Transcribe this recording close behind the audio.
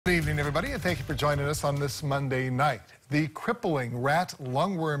Good evening, everybody, and thank you for joining us on this Monday night. The crippling rat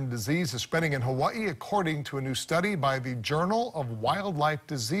lungworm disease is spreading in Hawaii, according to a new study by the Journal of Wildlife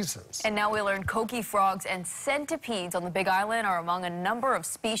Diseases. And now we learn Coqui frogs and centipedes on the Big Island are among a number of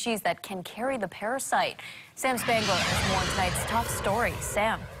species that can carry the parasite. Sam Spangler has more on tonight's tough story.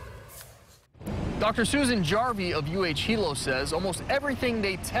 Sam. Dr. Susan Jarvie of Hilo says almost everything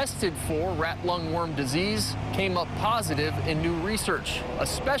they tested for rat lungworm disease came up positive in new research,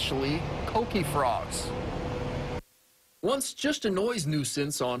 especially Coqui frogs. Once just a noise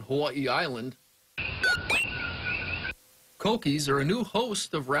nuisance on Hawaii Island, Coquis are a new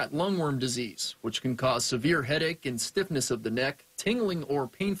host of rat lungworm disease, which can cause severe headache and stiffness of the neck, tingling or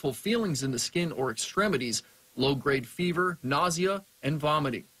painful feelings in the skin or extremities, low-grade fever, nausea, and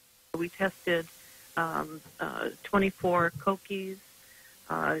vomiting. We tested 24 Coquis,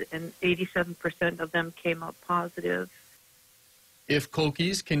 and 87% of them came up positive. If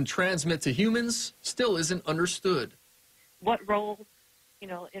Coquis can transmit to humans, still isn't understood. What role,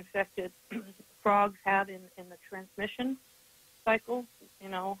 infected frogs have in the transmission cycle,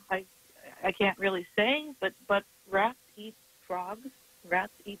 I can't really say, but rats eat frogs,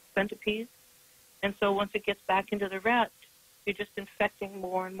 rats eat centipedes, and so once it gets back into the rat, you're just infecting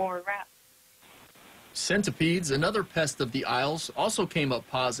more and more rats. Centipedes, another pest of the Isles, also came up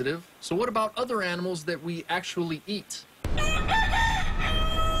positive. So what about other animals that we actually eat?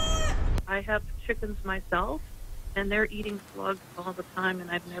 I have chickens myself, and they're eating slugs all the time, and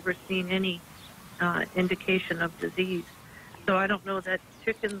I've never seen any indication of disease. So I don't know that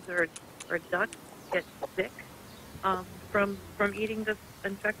chickens or ducks get sick from eating the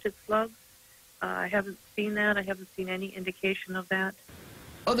infected slugs. I haven't seen that. I haven't seen any indication of that.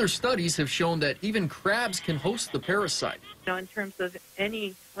 Other studies have shown that even crabs can host the parasite. In terms of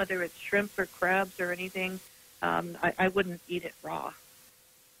whether it's shrimp or crabs or anything, I wouldn't eat it raw.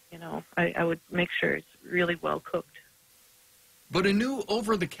 I would make sure it's really well cooked. But a new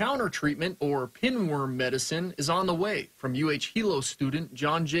over-the-counter treatment, or pinworm medicine, is on the way from Hilo student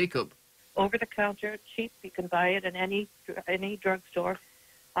John Jacob. Over-the-counter, cheap, you can buy it in any drugstore,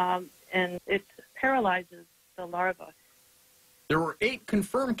 and it paralyzes the larva. There were 8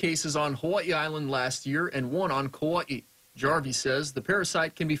 confirmed cases on Hawaii Island last year and 1 on Kauai. Jarvie says the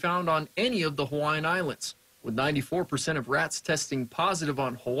parasite can be found on any of the Hawaiian islands. With 94% of rats testing positive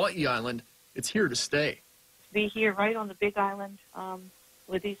on Hawaii Island, it's here to stay. To be here right on the Big Island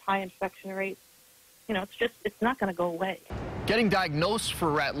with these high infection rates, it's not going to go away. Getting diagnosed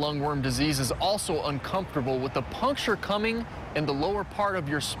for rat lungworm disease is also uncomfortable, with the puncture coming in the lower part of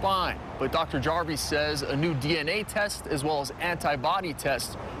your spine. But Dr. Jarvie says a new DNA test as well as antibody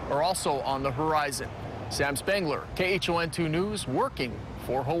tests are also on the horizon. Sam Spangler, KHON2 News, working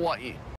for Hawaii.